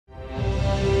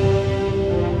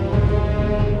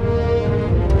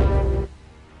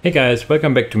Hey guys,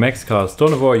 welcome back to MaxCast,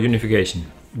 Dawn of War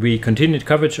Unification. We continued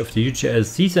coverage of the UGS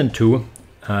Season 2.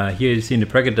 Here you see in the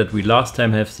bracket that we last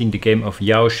time have seen the game of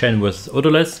Yao Shen vs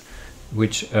Odolez,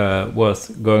 which was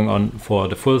going on for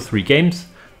the full 3 games.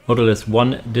 Odolez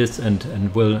won this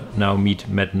and will now meet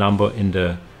Matt Number in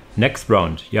the next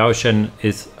round. Yao Shen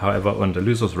is, however, on the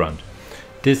losers round.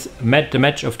 The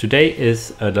match of today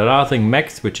is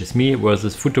TheLaughingMax, which is me,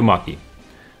 versus Futomaki.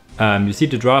 You see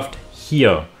the draft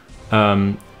here.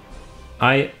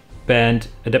 I banned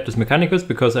Adeptus Mechanicus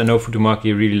because I know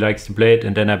Futomaki really likes to play it,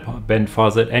 and then I banned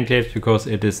Farsight Enclaves because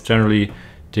it is generally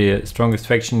the strongest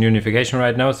faction in Unification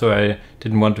right now, so I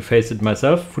didn't want to face it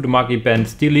myself. Futomaki banned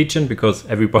Steel Legion because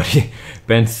everybody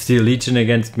bans Steel Legion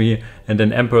against me, and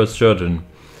then Emperor's Children.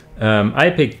 I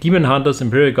picked Demon Hunters,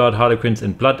 Imperial Guard, Harlequins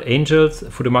and Blood Angels.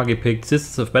 Futomaki picked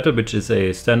Sisters of Battle, which is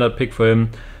a standard pick for him.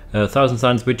 Thousand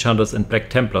Suns, Witch Hunters and Black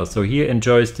Templars. So he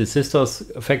enjoys the Sisters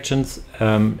factions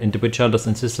in the Witch Hunters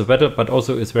and Sisters of Battle, but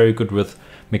also is very good with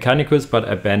Mechanicus, but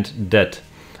I banned that.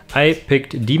 I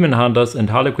picked Demon Hunters and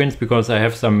Harlequins because I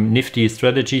have some nifty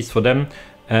strategies for them,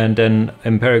 and then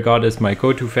Imperial Guard is my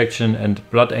go-to faction, and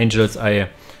Blood Angels I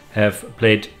have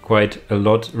played quite a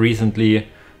lot recently,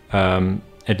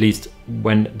 at least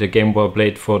when the game was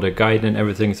played for the guide and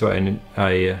everything, so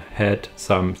I had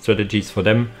some strategies for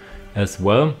them as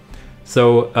well.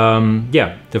 So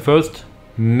yeah, the first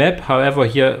map, however,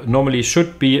 here normally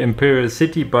should be Imperial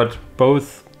City, but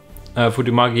both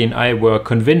Futomaki and I were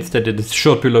convinced that it is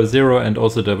short below 0, and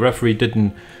also the referee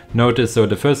didn't notice, so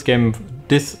the first game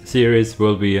this series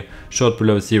will be short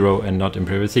below 0 and not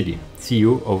Imperial City. See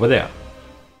you over there.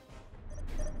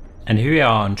 And here we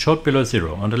are on short below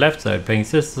 0. On the left side playing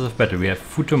Sisters of Battle we have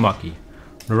Futomaki.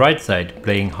 On the right side,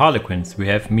 playing Harlequins, we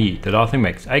have me,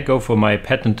 TheLaughingMax. I go for my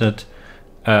patented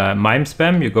mime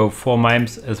spam. You go 4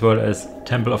 mimes as well as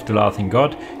Temple of the Laughing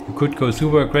God. You could go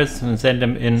super aggressive and send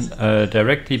them in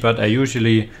directly, but I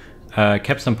usually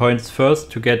cap some points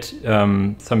first to get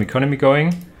some economy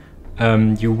going.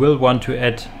 You will want to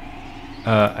add,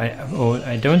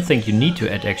 I don't think you need to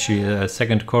add actually a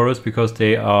second chorus because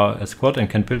they are a squad and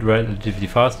can build relatively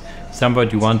fast.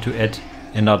 Somewhat you want to add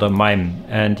another mime,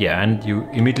 and yeah, and you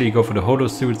immediately go for the Holo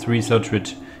Suits research,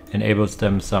 which enables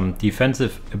them some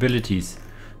defensive abilities.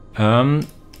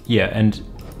 Yeah, and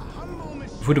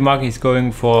Futomaki is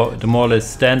going for the more or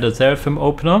less standard Seraphim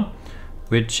opener,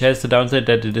 which has the downside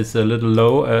that it is a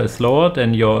little slower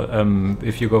than your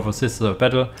if you go for Sisters of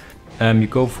Battle. You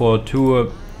go for 2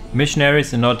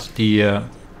 missionaries and not the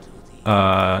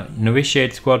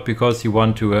novitiate squad because you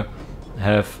want to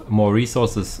have more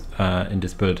resources in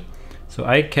this build. So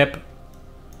I cap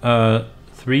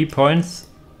 3 points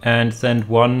and send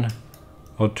 1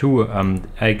 or 2.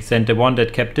 I sent the one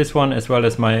that kept this one as well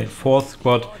as my 4th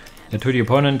squad to the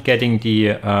opponent, getting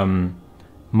the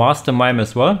Master Mime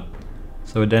as well.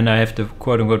 So then I have the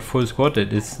quote-unquote full squad.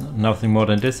 It is nothing more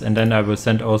than this, and then I will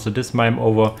send also this Mime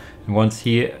over, and once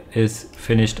he is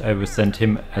finished I will send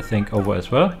him, I think, over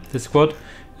as well, this squad.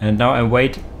 And now I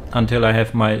wait until I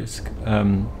have my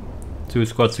 2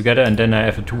 squads together, and then I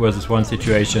have a 2 versus 1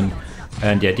 situation.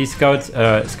 And yeah, these scouts,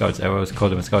 I always call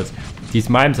them scouts. These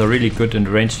mimes are really good in the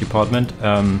range department.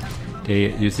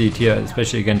 You see it here,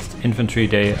 especially against infantry,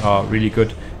 they are really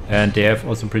good, and they have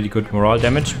also pretty good morale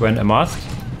damage when amassed.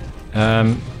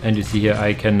 And you see here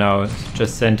I can now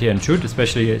just send here and shoot,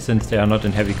 especially since they are not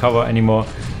in heavy cover anymore.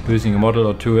 Losing a model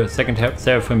or 2, a second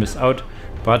Seraphim is out,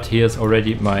 but here's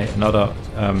already my another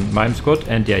mime squad,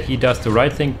 and yeah, he does the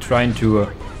right thing, trying to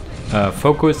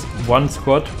focus 1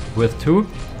 squad with 2.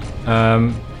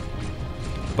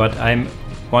 But I'm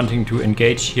wanting to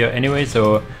engage here anyway,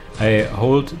 so I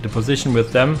hold the position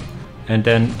with them, and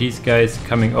then these guys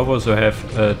coming over, so I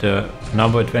have the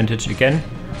number advantage again.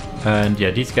 And yeah,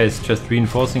 these guys just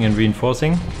reinforcing and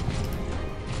reinforcing.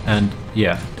 And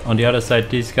yeah, on the other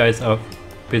side these guys are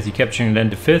busy capturing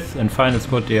then the 5th and final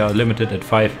squad. They are limited at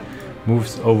 5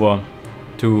 moves over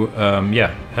to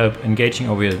yeah, help engaging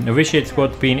over here. Novitiate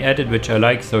squad being added, which I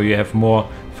like, so you have more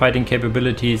fighting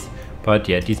capabilities. But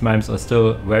yeah, these mimes are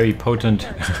still very potent,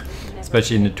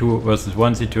 especially in the 2 versus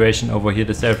 1 situation. Over here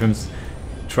the Seraphims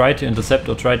try to intercept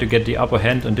or try to get the upper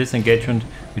hand on this engagement,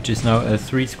 which is now a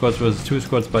 3 squads versus 2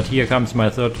 squads. But here comes my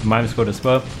 3rd mime squad as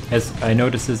well. As I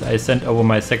noticed this, I sent over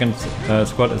my 2nd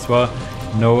squad as well.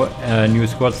 No new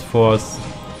squads for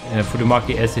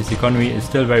Futomaki, as his economy is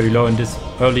still very low in this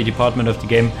early department of the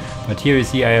game. But here you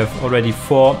see I have already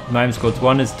 4 mime squads.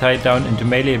 1 is tied down into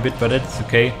melee a bit, but that's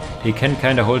okay. They can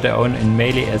kind of hold their own in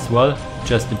melee as well,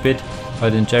 just a bit,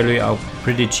 but in general are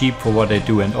pretty cheap for what they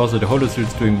do. And also the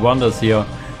Holosuit's doing wonders here,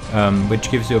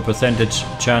 which gives you a percentage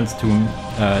chance to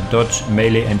dodge,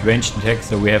 melee and ranged attacks.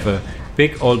 So we have a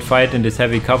big old fight in this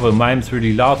heavy cover. Mimes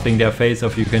really laughing their face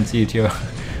off. You can see it here.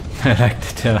 I like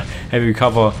that the heavy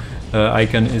cover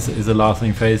icon is a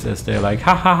laughing face as they're like,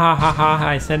 ha ha ha ha ha,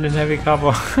 I sent in heavy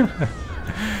cover.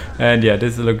 And yeah,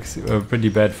 this looks pretty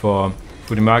bad for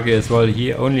Futomaki as well.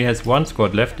 He only has one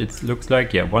squad left, it looks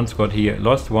like. Yeah, one squad. He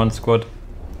lost one squad.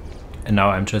 And now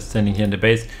I'm just standing here in the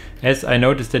base. As I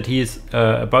noticed that he is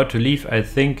about to leave, I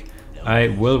think I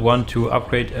will want to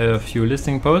upgrade a few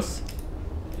listening posts.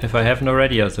 If I haven't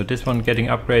already. Yeah, so this one getting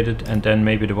upgraded and then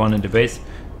maybe the one in the base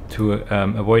to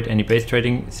avoid any base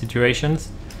trading situations.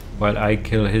 While I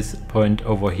kill his point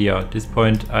over here. This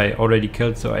point I already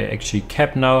killed, so I actually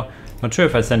kept now. Not sure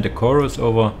if I sent the chorus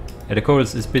over. Yeah, the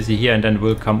chorus is busy here and then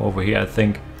will come over here, I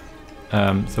think.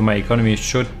 So my economy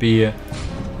should be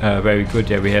very good.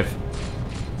 Yeah, we have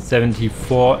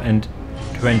 74 and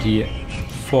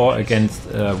 24 against,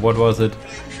 what was it?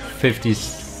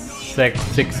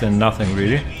 56 and nothing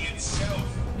really.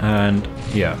 And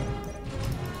yeah.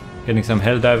 Getting some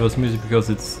Helldivers music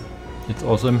because it's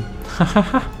awesome.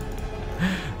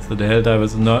 So the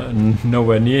Helldivers are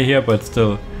nowhere near here, but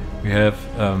still we have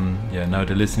yeah, now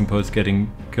the listening posts getting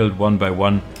killed one by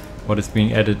one. What is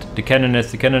being added? The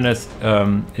Canoness. The Canoness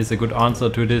is a good answer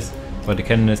to this, but the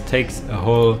Canoness takes a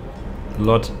whole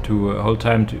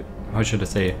time to, how should I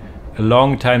say, a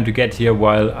long time to get here,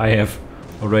 while I have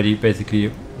already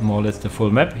basically more or less the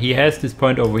full map. He has this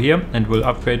point over here and will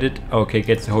upgrade it. Okay,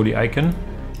 gets the holy icon.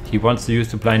 He wants to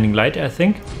use the blinding light, I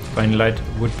think. Blinding light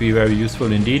would be very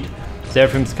useful indeed.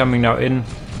 Seraphim's coming now in,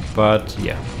 but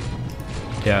yeah,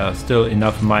 there are still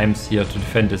enough mimes here to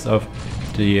defend this off.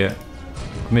 The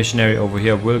missionary over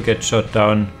here will get shot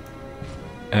down,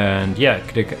 and yeah,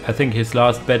 I think his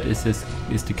last bet is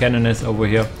the Canoness over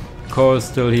here. Core is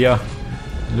still here,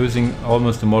 losing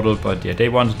almost the model, but yeah, they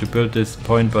wanted to build this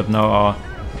point, but now are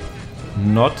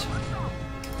not.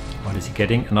 What is he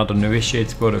getting? Another novitiate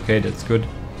squad. Okay, that's good.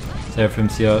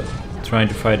 Seraphim's here trying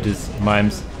to fight these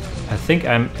mimes. I think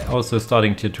I'm also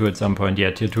starting tier 2 at some point.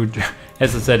 Yeah, tier 2.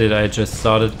 As I said it, I just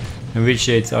started.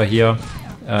 Novitiates are here.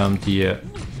 The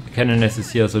Canoness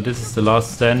is here. So this is the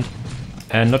last stand.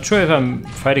 And not sure if I'm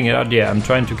fighting it out. Yeah, I'm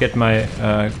trying to get my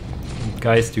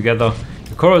guys together.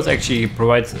 The chorus actually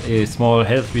provides a small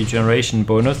health regeneration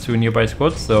bonus to nearby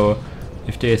squads. So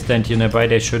if they stand here nearby,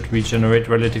 they should regenerate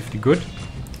relatively good.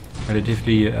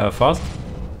 Relatively fast.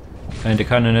 And the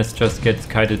Canoness just gets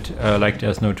kited like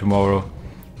there's no tomorrow.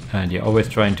 And yeah, always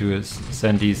trying to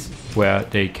send these where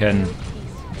they can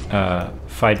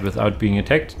fight without being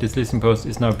attacked. This listening post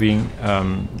is now being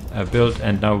built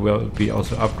and now will be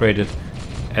also upgraded.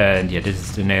 And yeah, this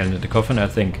is the nail in the coffin, I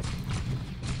think.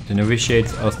 The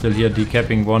novitiates are still here,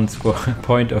 decapping one squad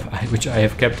point of which I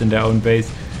have kept in their own base.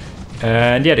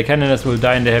 And yeah, the Canoness will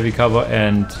die in the heavy cover,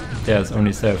 and there's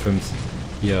only Seraphims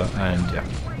here. And yeah,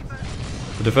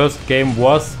 so the first game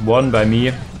was won by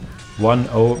me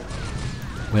 1-0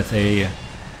 with a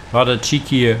rather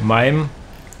cheeky mime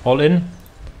all in.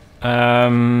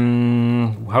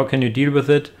 How can you deal with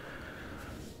it?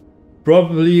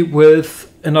 Probably with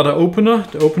another opener.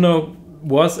 The opener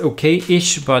was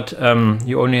okay-ish, but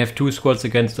you only have 2 squads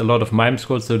against a lot of mime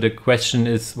squads, so the question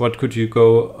is, what could you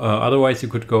go otherwise? You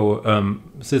could go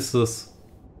sisters,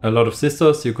 a lot of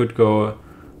sisters. You could go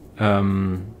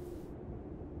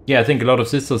yeah, I think a lot of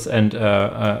sisters, and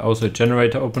also a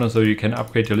generator opener, so you can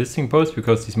upgrade your listing post,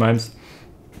 because these mimes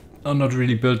are not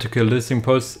really built to kill listing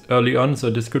posts early on, so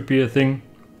this could be a thing.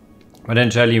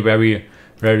 Potentially very,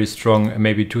 very strong,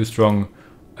 maybe too strong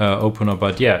opener,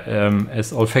 but yeah,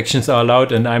 as all factions are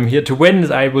allowed and I'm here to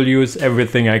win, I will use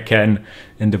everything I can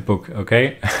in the book,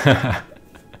 okay?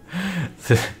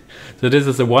 So this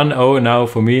is a 1-0 now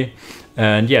for me,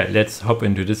 and yeah, let's hop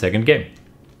into the second game.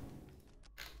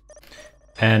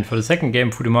 And for the second game,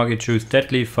 Futomaki choose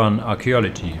Deadly Fun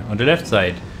Archeology. On the left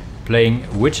side,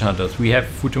 playing Witch Hunters, we have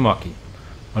Futomaki.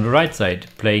 On the right side,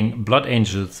 playing Blood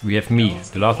Angels, we have me,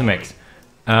 TheLaughingMax.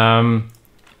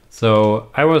 So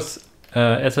I was,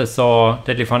 as I saw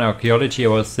Deadly Fun Archeology, I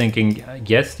was thinking,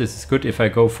 yes, this is good if I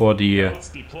go for the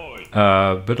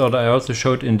build order I also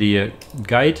showed in the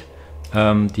guide.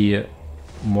 The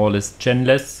more or less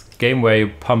genless game where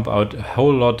you pump out a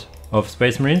whole lot of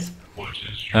Space Marines.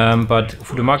 But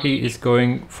Futomaki is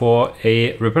going for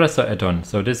a repressor add-on,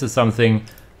 so this is something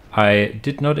I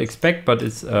did not expect, but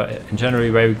it's in general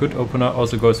a very good opener.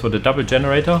 Also goes for the double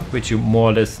generator, which you more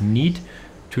or less need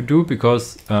to do,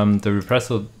 because the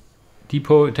repressor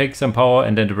depot takes some power,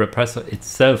 and then the repressor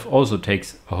itself also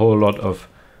takes a whole lot of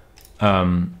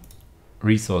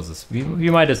resources. We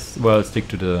might as well stick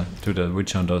to the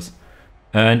witch hunters.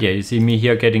 And yeah, you see me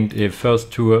here getting the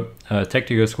first two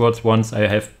tactical squads. Once I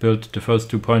have built the first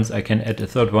 2 points, I can add a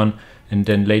third one and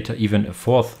then later even a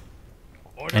fourth.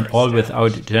 And all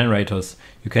without generators.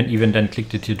 You can even then click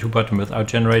the tier 2 button without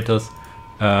generators.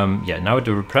 Yeah, now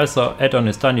the repressor add-on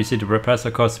is done. You see the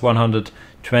repressor costs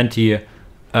 120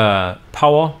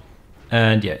 power.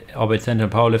 And yeah, Orbit Center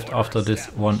power lift after this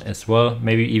one as well.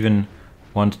 Maybe even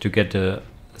want to get the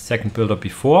second builder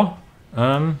before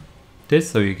this,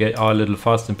 so you get a little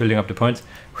fast in building up the points.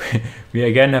 We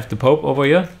again have the Pope over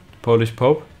here, the Polish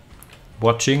Pope,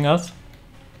 watching us.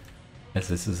 Yes,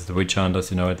 this is the witch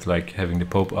hunters, you know, it's like having the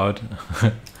Pope out.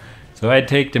 So I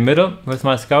take the middle with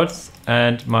my scouts,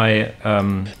 and my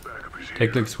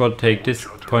tactical squad take this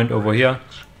point over here.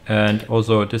 And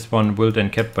also this one will then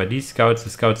kept by these scouts. The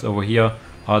scouts over here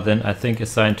are then, I think,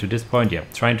 assigned to this point. Yeah,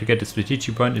 trying to get the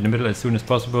strategic point in the middle as soon as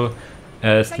possible,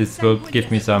 as this will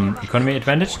give me some economy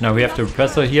advantage. Now we have the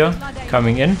repressor here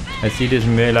coming in. I see this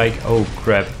and we're like, oh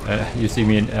crap. You see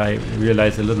me and I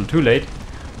realize a little too late.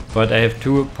 But I have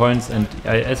 2 points, and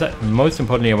most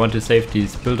importantly I want to save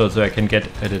these builders so I can get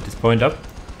this point up.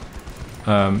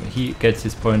 He gets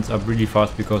his points up really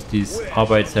fast because these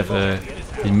Arbeits have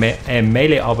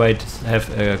melee Arbeits have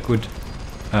a good,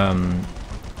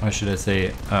 how should I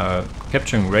say,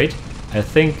 capturing rate. I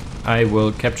think I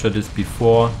will capture this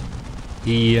before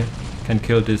he can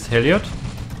kill this Heliod,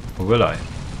 or will I?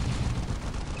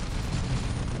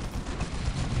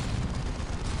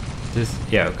 This,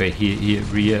 yeah, okay, he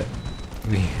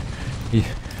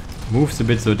moves a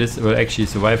bit, so this will actually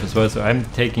survive as well. So I'm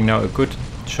taking now a good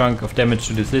chunk of damage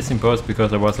to this listening post,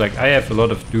 because I was like, I have a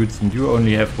lot of dudes and you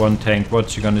only have 1 tank,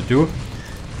 what's you gonna do?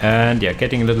 And yeah,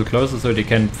 getting a little closer so they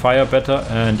can fire better.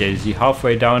 And yeah, you see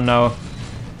halfway down now,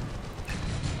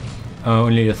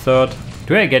 only a third.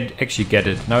 Do I actually get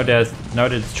it? Now that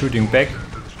it's shooting back.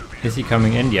 Is he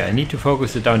coming in? Yeah, I need to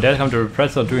focus it down. There comes the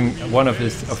repressor doing one of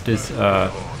this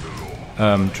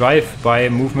drive-by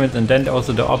movement, and then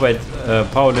also the Arbeit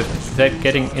power lift is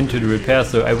getting into the repair,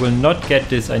 so I will not get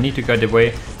this. I need to get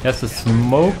away. There's a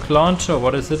smoke launcher.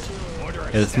 What is it?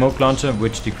 Yeah, the smoke launcher,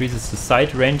 which decreases the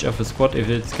sight range of a squad if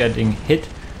it's getting hit.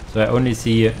 So I only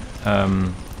see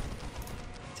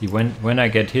when I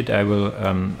get hit, I will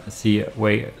see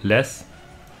way less.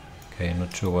 Okay,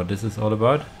 not sure what this is all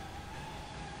about.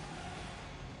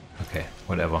 Okay,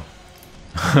 whatever.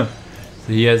 So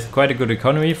he has quite a good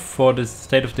economy for this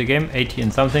state of the game, 80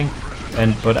 and something.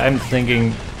 But I'm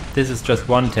thinking this is just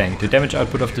 1 tank. The damage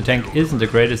output of the tank isn't the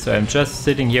greatest, so I'm just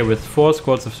sitting here with 4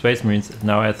 squads of Space Marines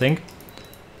now, I think.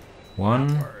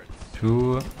 1,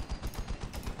 2,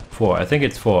 4. I think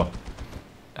it's 4.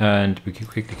 And we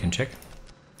quickly can check.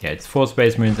 Yeah, it's 4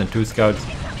 Space Marines and 2 scouts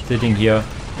sitting here.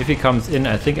 If he comes in,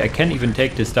 I think I can even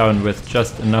take this down with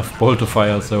just enough bolter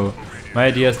fire. So my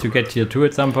idea is to get tier 2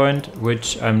 at some point,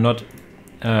 which I'm not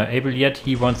able yet.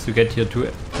 He wants to get tier 2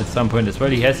 at some point as well.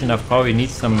 He has enough power, he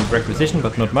needs some requisition,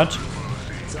 but not much.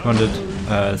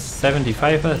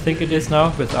 275 I think it is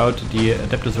now, without the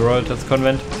Adeptus Sororitas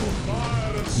Convent.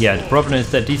 Yeah, the problem is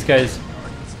that these guys...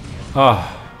 Oh,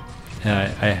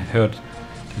 I heard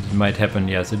it might happen,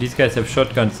 yeah. So these guys have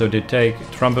shotguns, so they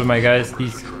trample my guys.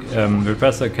 These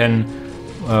repressor can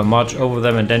march over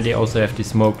them, and then they also have the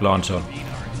smoke launcher.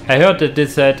 I heard that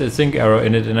this had a sync error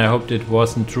in it, and I hoped it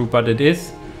wasn't true, but it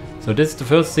is. So this is the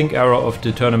first sync error of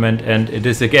the tournament, and it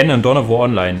is again on Dawn of War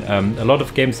Online. A lot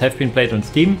of games have been played on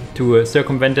Steam to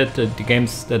circumvent it. The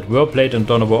games that were played on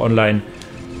Dawn of War Online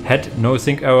had no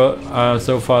sync error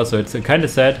so far, so it's kind of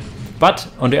sad. But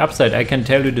on the upside, I can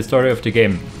tell you the story of the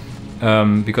game,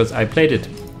 because I played it.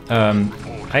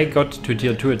 I got to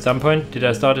tier 2 at some point. Did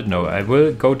I start it? No. I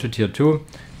will go to tier 2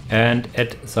 and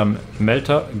add some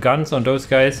melter guns on those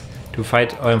guys to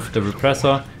fight off the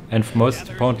repressor. And most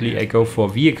importantly, I go for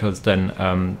vehicles then.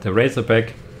 The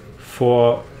Razorback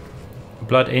for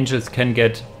Blood Angels can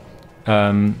get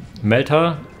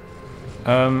multi-melter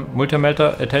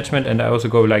attachment, and I also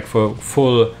go like for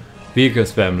full vehicle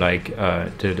spam, like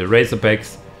the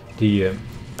Razorbacks, the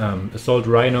Assault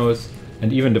Rhinos,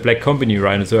 and even the Black Company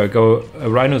Rhinos. So I go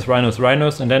Rhinos,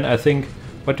 and then I think,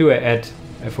 what do I add?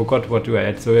 I forgot what do I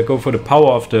add. So I go for the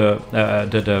power of the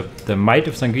might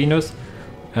of Sanguinus,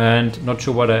 and not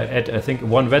sure what I add. I think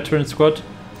 1 veteran squad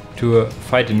to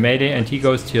fight in melee, and he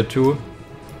goes tier 2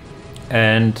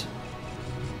 and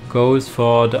goes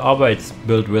for the Arbeits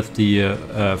build with the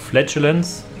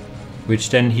flatulence, which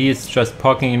then he is just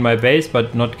parking in my base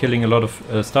but not killing a lot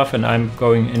of stuff, and I'm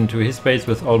going into his base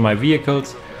with all my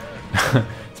vehicles.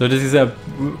 So this is a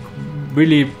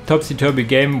really topsy-turvy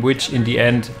game, which in the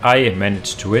end I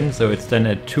managed to win. So it's then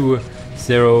a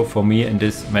 2-0 for me in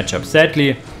this matchup.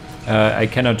 Sadly, I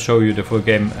cannot show you the full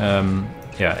game,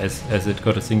 yeah, as it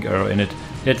got a sync error in it.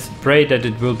 Let's pray that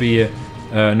it will be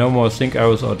no more sync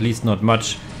errors, or at least not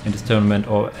much in this tournament,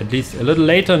 or at least a little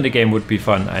later in the game would be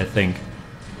fun, I think.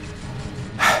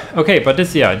 Okay, but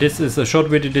this is a short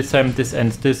video this time. This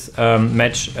ends this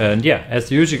match, and yeah, as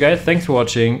usual guys, thanks for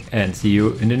watching and see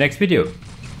you in the next video.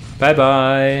 Bye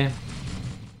bye.